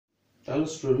Hello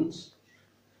students,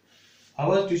 I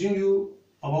was teaching you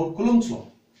about Coulomb's law.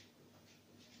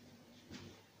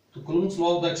 So Coulomb's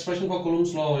law, the expression for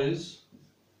Coulomb's law is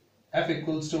F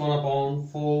equals to 1 upon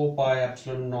 4 pi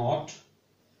epsilon naught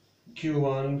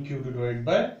Q1 Q2 divided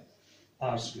by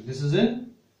R square. This is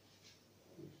in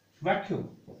vacuum,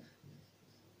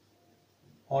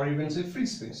 or you can say free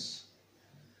space.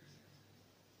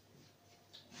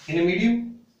 In a medium,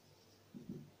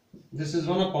 this is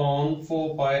 1 upon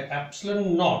 4 pi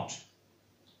epsilon naught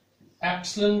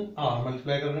epsilon R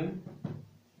multiply कर रहे हैं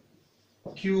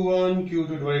Q1 Q2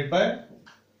 divided by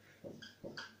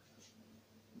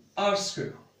R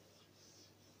square.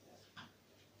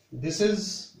 This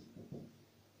is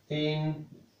in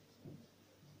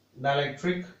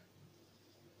dielectric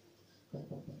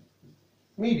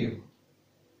medium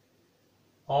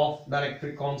of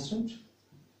dielectric constant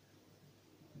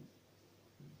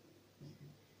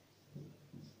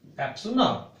epsilon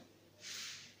R.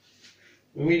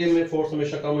 Medium में force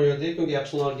हमेशा कम हो जाती है क्योंकि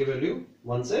epsilon R की वैल्यू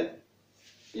 1 से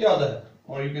ज्यादा है,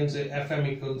 और you can say F M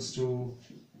equals to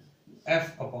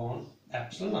F upon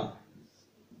epsilon R.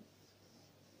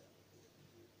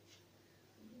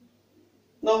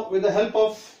 Now with the help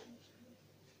of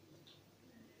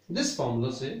this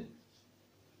formula से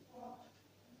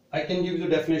I can give you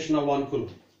the definition of 1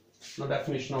 coulomb. The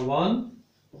definition of 1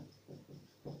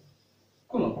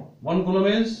 coulomb. 1 coulomb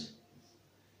is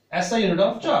SI unit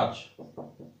of charge.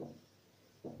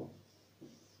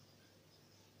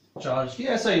 Charge की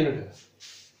SI unit है.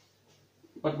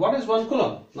 But what is 1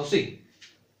 coulomb? Now see,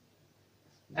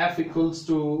 F equals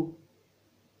to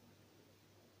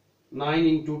 9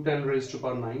 into 10 raised to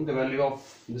power 9. The value of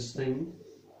this thing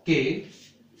K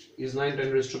is 9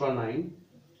 10 raised to power 9.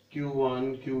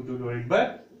 Q1 Q2 divided by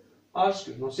R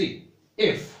square. Now see,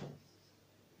 if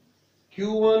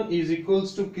Q1 is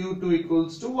equals to Q2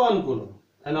 equals to 1 coulomb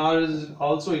and R is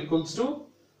also equals to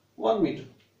 1 meter.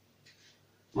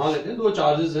 मान लेते हैं दो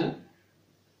charges हैं,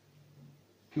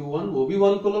 Q1 वो भी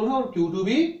 1 coulomb है और Q2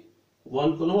 भी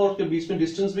 1 coulomb, और उसके बीच में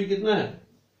डिस्टेंस भी कितना है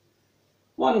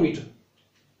 1 मीटर.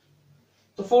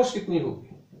 तो फोर्स कितनी होगी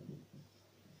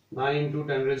 9 into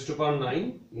 10 raised to power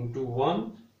 9 into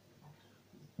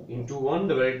 1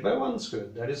 divided by 1 square.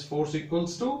 That is force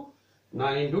equals to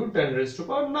 9 into 10 raised to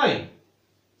power 9.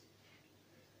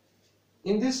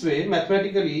 In this way,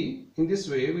 mathematically, in this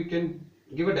way, we can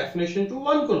give a definition to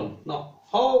 1 coulomb. Now,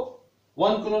 how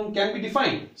 1 coulomb can be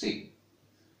defined? See,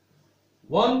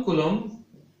 1 coulomb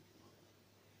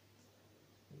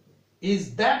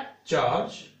is that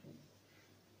charge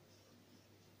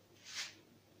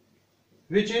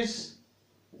which is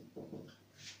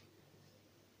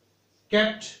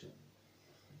kept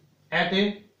at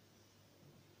a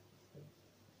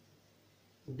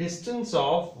distance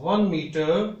of 1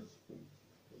 meter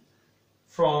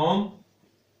from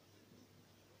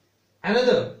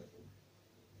another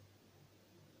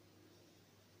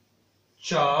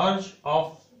charge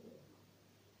of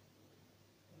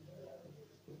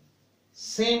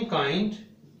same kind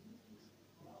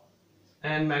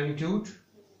and magnitude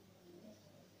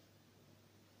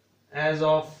as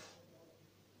of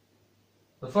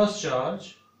the first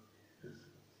charge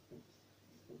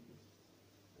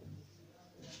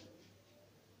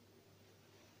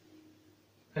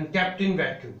and kept in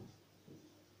vacuum,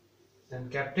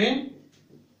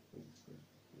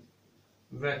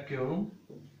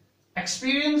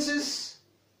 experiences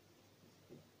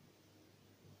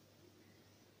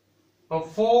a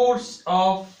force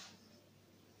of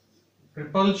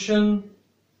repulsion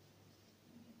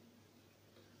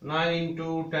 9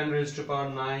 into 10 raised to power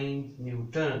 9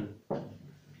 Newton.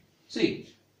 See,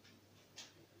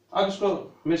 आप इसको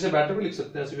मेरे से better भी लिख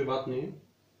सकते हैं, ऐसी कोई बात नहीं है,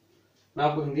 मैं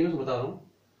आपको हिंदी में बता रहा हूं.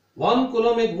 1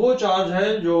 coulomb एक वो चार्ज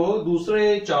है जो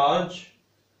दूसरे चार्ज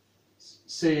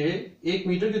से 1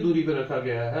 मीटर की दूरी पर रखा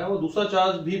गया है, और दूसरा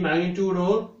चार्ज भी मैग्नीट्यूड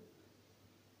और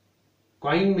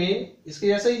काइंड में इसके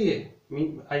जैसा ही है.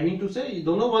 आई मीन टू से ये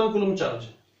दोनों 1 coulomb चार्ज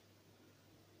है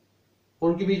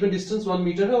और उनके बीच में डिस्टेंस 1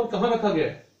 मीटर है, और कहां रखा गया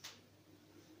है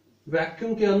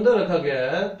वैक्यूम के अंदर रखा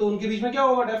गया है. तो उनके बीच में क्या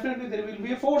होगा, definitely there will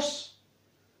be a force,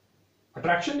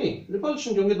 attraction नहीं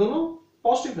रिपल्शन, क्योंकि दोनों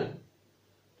पॉजिटिव हैं.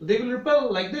 तो they will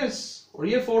repel like this, और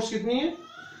ये फोर्स कितनी है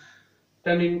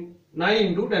 9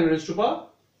 into 10 raised to power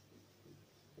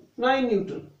 9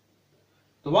 Newton.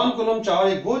 तो 1 coulomb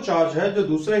चार्ज एक वो चार्ज है जो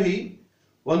दूसरे ही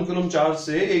 1 coulomb चार्ज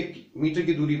से 1 मीटर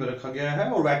की दूरी पर रखा गया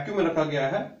है और वैक्यूम में रखा गया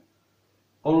है,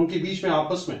 और उनके बीच में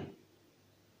आपस में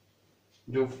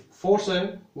जो फोर्स है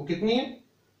वो कितनी है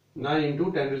 9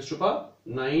 into 10 raised to power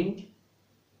 9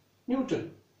 Newton,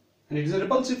 and it is a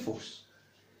repulsive force.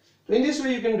 So in this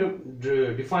way you can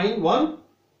define 1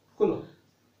 coulomb.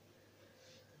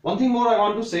 One thing more I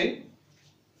want to say,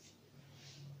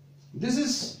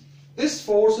 this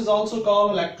force is also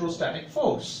called electrostatic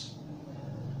force,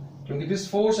 क्योंकि this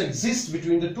force exists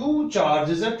between the two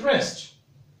charges at rest.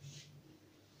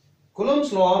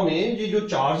 Coulomb's law में ये जो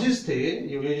charges थे,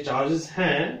 ये charges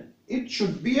हैं, it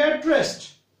should be at rest,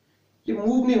 ये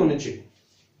move नहीं होने चाहिए.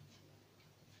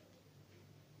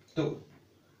 तो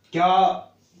क्या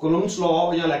Coulomb's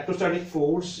law या electrostatic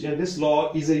force या this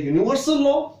law is a universal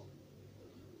law?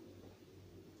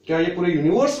 क्या ये पूरे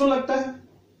यूनिवर्स में लगता है?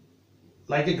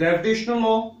 Like a gravitational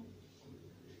law,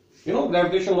 you know,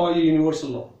 gravitational law ये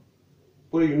यूनिवर्सल लॉ,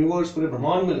 पूरे यूनिवर्स पूरे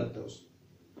ब्रह्मांड में लगता है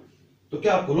उसको. तो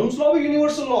क्या Coulomb's law भी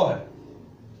यूनिवर्सल लॉ है?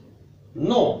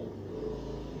 नो,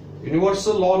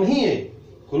 यूनिवर्सल लॉ नहीं है.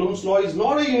 Coulomb's law is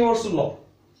not a universal law.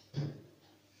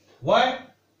 Why?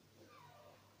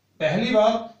 पहली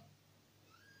बात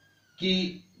कि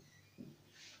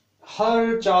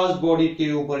हर चार्ज बॉडी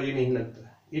के ऊपर ये नहीं लगता है.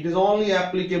 It is only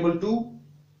applicable to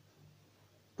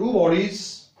two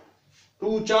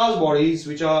charge bodies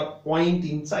which are point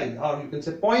inside, or you can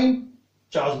say point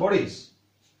charge bodies.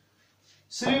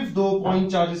 सिर्फ दो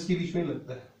पॉइंट चार्जेस के बीच में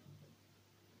लगता है.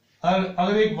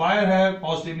 अगर एक वायर है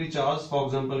पॉजिटिवली चार्ज, फॉर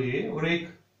एग्जांपल ये, और एक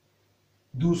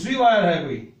दूसरी वायर है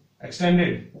कोई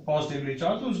एक्सटेंडेड पॉजिटिवली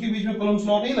चार्ज, तो उसके बीच में Coulomb's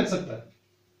law नहीं लग सकता.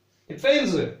 इट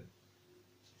फेल्स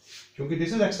क्योंकि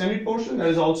this is extended portion, that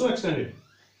is also extended.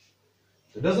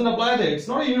 It doesn't apply there. It's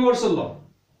not a universal law.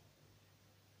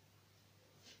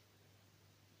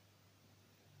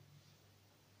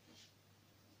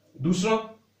 दूसरा,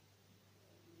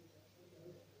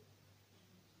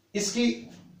 इसकी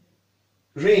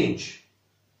range,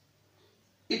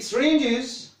 its range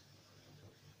is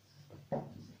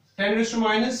 10 raised to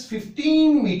minus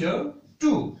 15 meter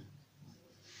to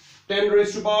 10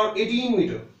 raised to power 18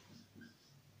 meter.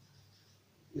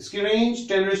 इसकी range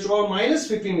 10 raised to power minus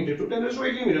 15 meter to 10 raised to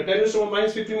 18 meter. 10 raised to power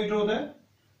minus 15 meter होता है.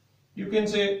 You can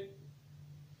say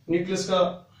nucleus का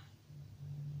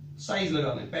size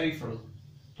लगा लें, peripheral,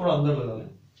 थोड़ा अंदर लगा लें.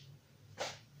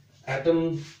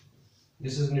 Atom,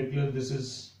 this is nucleus, this is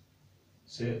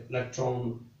से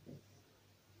इलेक्ट्रॉन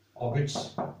ऑर्बिट्स,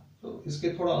 तो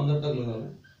इसके थोड़ा अंदर तक लगा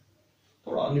लें.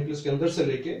 थोड़ा न्यूक्लियस के अंदर से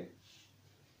लेके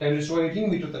 10 raised to power 18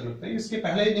 मीटर तक लगता है. इसके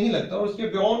पहले नहीं लगता और इसके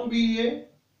बियॉन्ड भी ये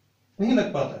नहीं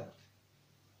लग पाता है.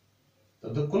 तो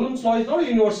the Coulomb's law is not a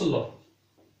universal law.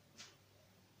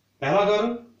 पहला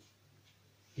कारण,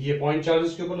 ये पॉइंट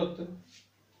चार्जेस के ऊपर लगता है.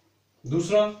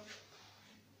 दूसरा,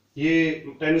 ये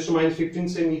 10 raised to minus 15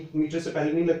 से मीटर से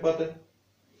पहले नहीं लग पाता है,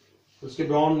 उसके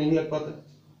बियॉन्ड नहीं लग पाता है.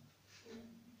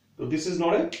 तो this is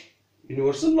not a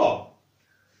universal law.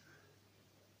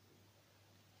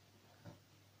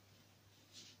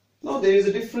 Now there is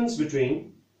a difference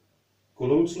between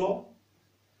Coulomb's law,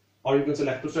 or you can say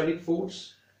electrostatic force,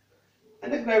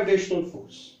 and a gravitational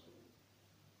force.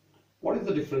 What is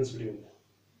the difference between them?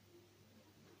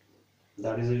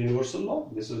 That is a universal law.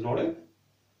 This is not a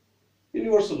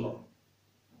universal law.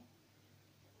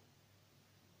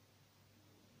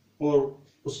 और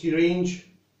उसकी range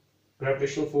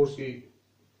gravitational force की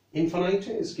infinite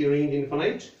है, इसकी range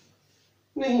infinite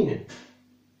नहीं है.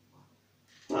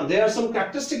 Now there are some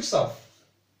characteristics of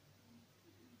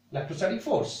electrostatic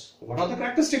force. What are the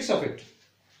characteristics of it?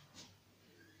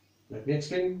 Let me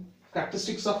explain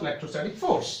characteristics of electrostatic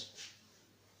force.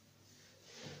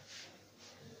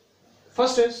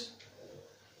 First is,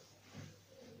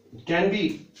 it can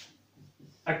be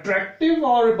attractive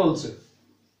or repulsive.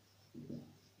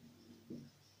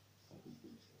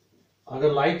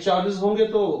 अगर light charges होंगे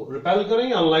तो repel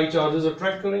करेंगे, unlit charges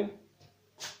attract करेंगे.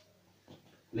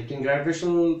 लेकिन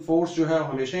gravitational force जो है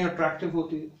हमेशा ही attractive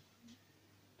होती है,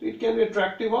 तो इट कैन बी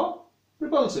अट्रैक्टिव और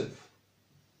रिपल्सिव.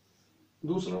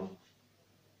 दूसरा,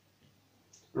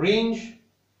 range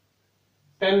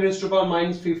 10 raised to power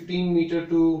minus 15 metre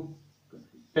to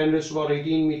 10 raised to power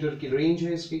 18 metre की रेंज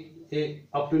है इसकी,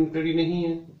 अप टू इंफिनिटी नहीं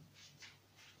है.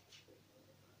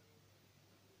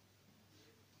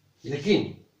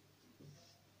 लेकिन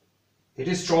it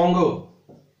is stronger.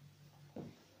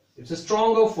 It's a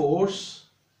stronger force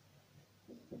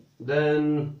than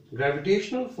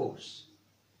gravitational force.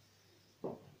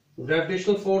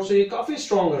 Gravitational force से ये काफी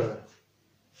stronger है.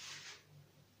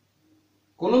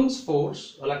 Coulomb's force,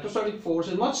 electrostatic force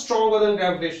is much stronger than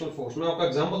gravitational force. मैं आपका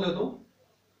एग्जांपल देता हूँ.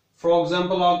 For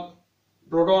example, आप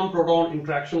प्रोटॉन प्रोटॉन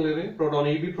इंट्रैक्शन ले रहे हैं, प्रोटॉन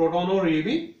ये भी प्रोटॉन और ये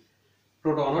भी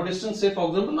प्रोटॉन, और डिस्टेंस से फॉर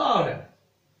एग्जांपल r है.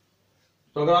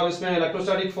 तो अगर आप इसमें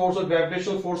इलेक्ट्रोस्टैटिक फोर्स और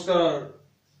ग्रेविटेशनल फोर्स का,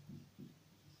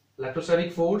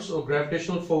 इलेक्ट्रोस्टैटिक फोर्स और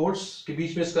ग्रेविटेशनल फोर्स के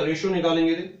बीच में इसका रेशियो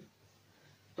निकालेंगे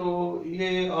तो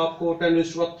ये आपको 10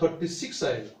 raised to 36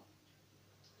 आएगा.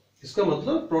 इसका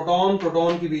मतलब प्रोटॉन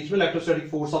प्रोटॉन के बीच में इलेक्ट्रोस्टैटिक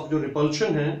फोर्स ऑफ जो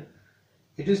रिपल्शन है,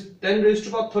 it is 10 raised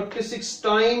to power 36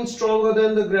 times stronger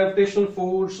than the gravitational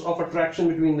force of attraction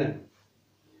between them.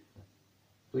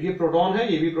 तो ये प्रोटॉन है,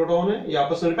 ये भी प्रोटॉन है, ये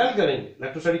आपस में रिपेल करेंगे,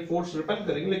 इलेक्ट्रोस्टैटिक फोर्स रिपेल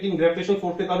करेंगे, लेकिन ग्रेविटेशनल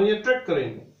फोर्स के कारण ये अट्रैक्ट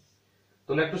करेंगे.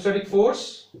 तो इलेक्ट्रोस्टैटिक फोर्स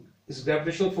इस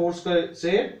ग्रेविटेशनल फोर्स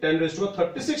से 10 raised to power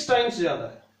 36 टाइम्स ज्यादा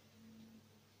है,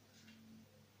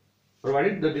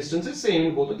 provided the distance is same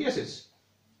in both the cases.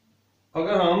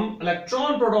 अगर हम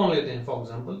इलेक्ट्रॉन प्रोटॉन लेते हैं, फॉर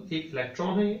एग्जांपल एक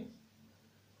इलेक्ट्रॉन है, ये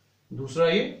दूसरा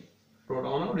ये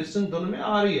प्रोटॉन है, और डिस्टेंस दोनों में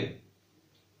आ रही है,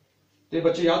 तो ये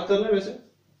बच्चे याद कर लें. वैसे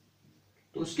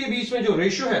तो उसके बीच में जो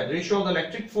रेशियो है, ratio of the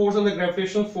electric force and the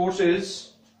gravitational force is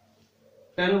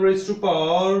 10 raised to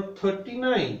power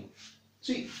 39.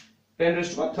 See, 10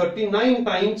 raised to power 39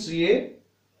 times ये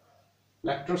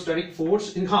इलेक्ट्रोस्टैटिक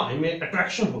फोर्स, हाँ, इनमें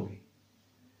अट्रैक्शन होगी.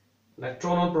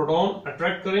 इलेक्ट्रॉन और प्रोटॉन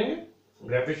अट्रैक्ट करेंगे,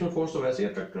 ग्रेविटेशनल फोर्स तो वैसे ही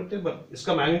अट्रैक्ट करते हैं, बट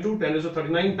इसका magnitude 10 raised to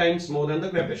 39 times more than the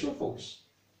gravitational force.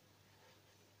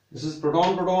 This is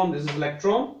proton proton, this is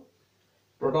electron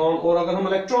proton. और अगर हम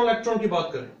इलेक्ट्रॉन इलेक्ट्रॉन की बात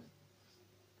करें,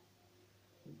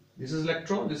 this is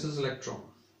electron, this is electron,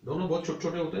 दोनों बहुत छोटे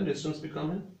छोटे होते हैं, डिस्टेंस भी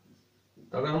कम है.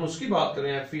 तो अगर हम उसकी बात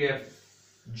करें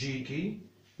FeFG की,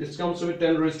 this comes with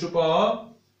 10 raised to power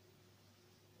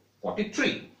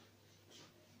 43.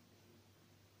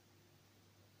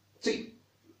 See,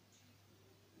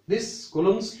 this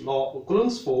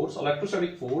Coulomb's force,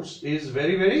 electrostatic force, is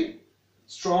very, very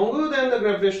stronger than the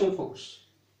gravitational force.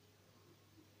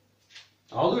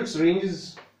 Although its range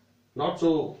is not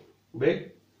so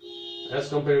big as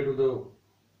compared to the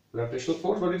gravitational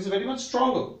force, but it is very much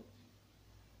stronger.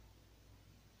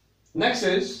 Next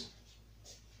is,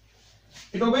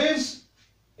 it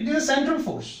is a central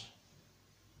force.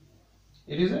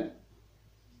 It is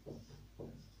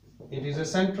a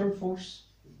central force.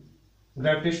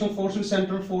 Gravitational force भी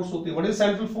central force होती है. What is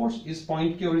central force? इस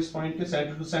point के और इस point के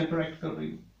centre to centre act कर रही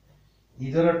है,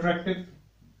 ईदर अट्रैक्टिव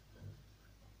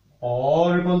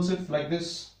और repulsive, like this,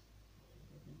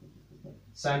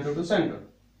 centre to centre.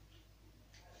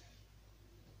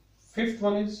 Fifth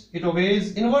one is, it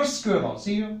obeys inverse square law.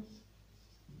 See here,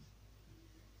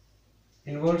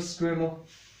 inverse square law.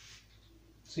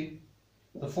 See,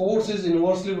 the force is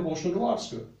inversely proportional to r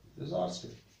square. This is r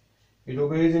square. It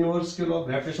obeys inverse square law.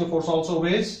 Gravitational force also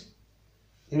obeys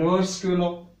inverse square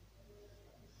law.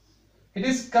 It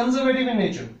is conservative in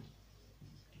nature.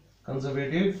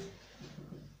 Conservative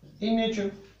in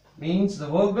nature means the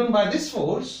work done by this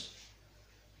force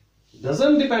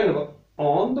doesn't depend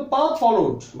on the path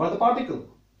followed by the particle,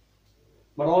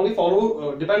 but only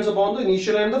depends upon the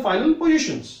initial and the final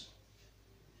positions.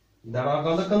 That are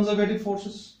called the conservative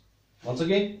forces. Once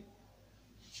again,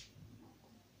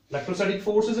 electrostatic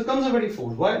force is a conservative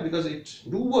force. Why? Because it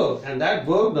do work, and that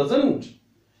work doesn't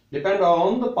depend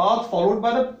on the path followed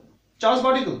by the charged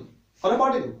particle or a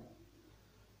particle,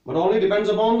 but only depends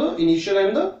upon the initial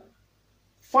and the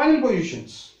final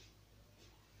positions.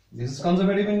 This is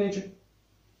conservative in nature.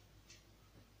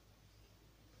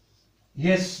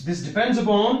 Yes, this depends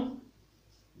upon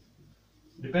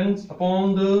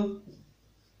the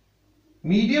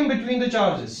medium between the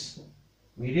charges.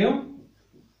 Medium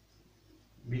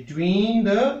between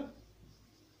the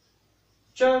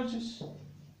charges.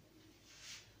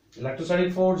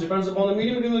 Electrostatic force depends upon the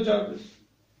medium between the charges.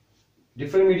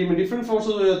 Different medium and different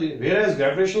forces हो जाती है. Whereas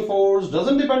gravitational force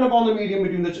doesn't depend upon the medium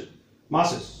between the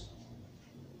masses.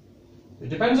 It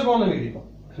depends upon the medium,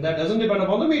 and that doesn't depend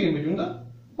upon the medium between the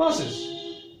masses.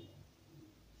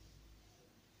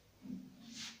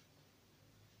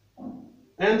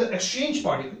 And the exchange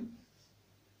particle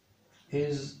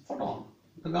is photon,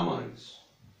 the gamma rays.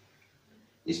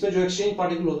 इसमें जो exchange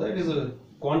particle होता है, it is a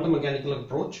quantum mechanical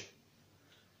approach.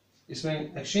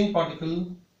 इसमें exchange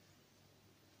particle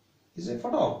is a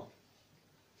photon,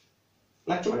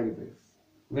 electromagnetic wave.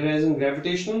 Whereas in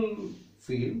gravitational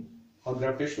field और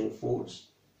gravitational force,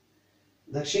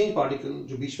 the exchange particle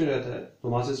जो बीच में रहता है, दो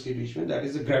masses के बीच में, that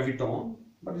is a graviton,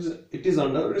 but it is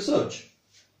under research.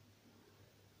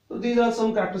 So these are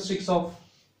some characteristics of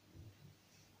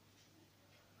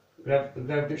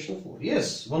gravitational force.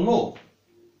 Yes, one more.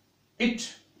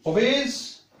 It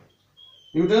obeys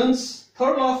Newton's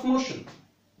third law of motion.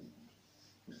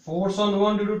 Force on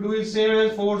 1 due to 2 is same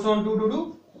as force on 2 due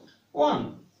to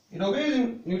 1. It obeys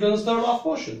Newton's third law of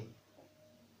motion.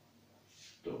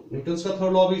 तो Newton's का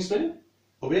third law भी इसमें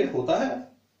ओबे होता है.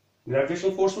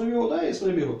 Gravitational force में भी होता है,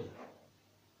 इसमें भी होता है.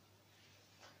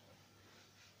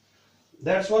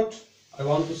 That's what I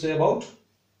want to say about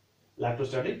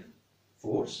electrostatic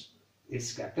force,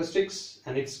 its characteristics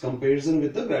and its comparison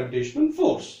with the gravitational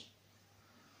force.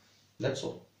 That's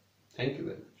all. Thank you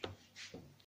very much.